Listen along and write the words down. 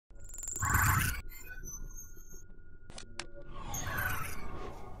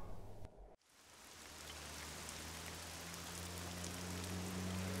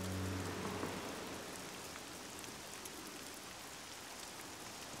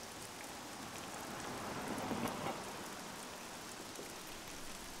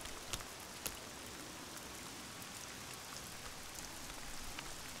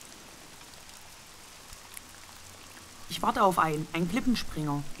Ich warte auf einen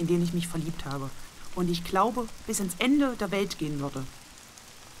Klippenspringer, in den ich mich verliebt habe. Und ich glaube, bis ins Ende der Welt gehen würde.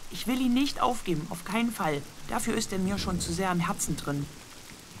 Ich will ihn nicht aufgeben, auf keinen Fall. Dafür ist er mir schon zu sehr im Herzen drin.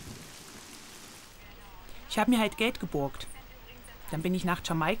 Ich habe mir halt Geld geborgt. Dann bin ich nach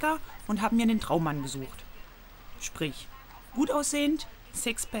Jamaika und habe mir einen Traummann gesucht. Sprich, gut aussehend,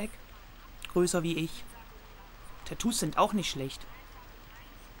 Sixpack, größer wie ich. Tattoos sind auch nicht schlecht.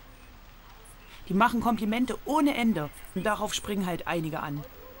 Die machen Komplimente ohne Ende und darauf springen halt einige an.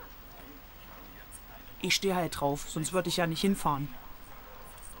 Ich stehe halt drauf, sonst würde ich ja nicht hinfahren.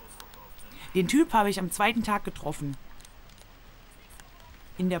 Den Typ habe ich am zweiten Tag getroffen.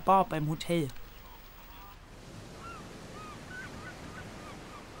 In der Bar beim Hotel.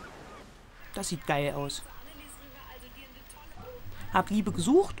 Das sieht geil aus. Hab Liebe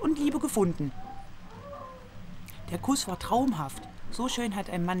gesucht und Liebe gefunden. Der Kuss war traumhaft. So schön hat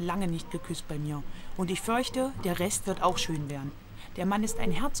ein Mann lange nicht geküsst bei mir. Und ich fürchte, der Rest wird auch schön werden. Der Mann ist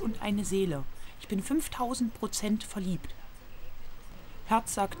ein Herz und eine Seele. Ich bin 5000% verliebt.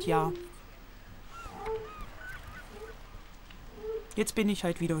 Herz sagt ja. Jetzt bin ich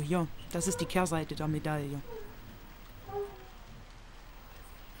halt wieder hier. Das ist die Kehrseite der Medaille.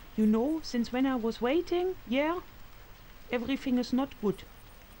 You know, since when I was waiting, yeah, everything is not good.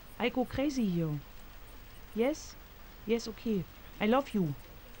 I go crazy here. Yes? Yes, okay. I love you.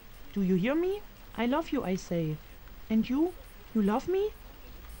 Do you hear me? I love you, I say. And you? You love me?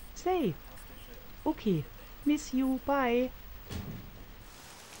 Say. Okay. Miss you. Bye.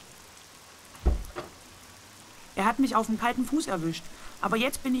 Er hat mich auf dem kalten Fuß erwischt. Aber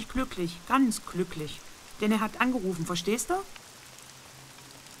jetzt bin ich glücklich. Ganz glücklich. Denn er hat angerufen, verstehst du?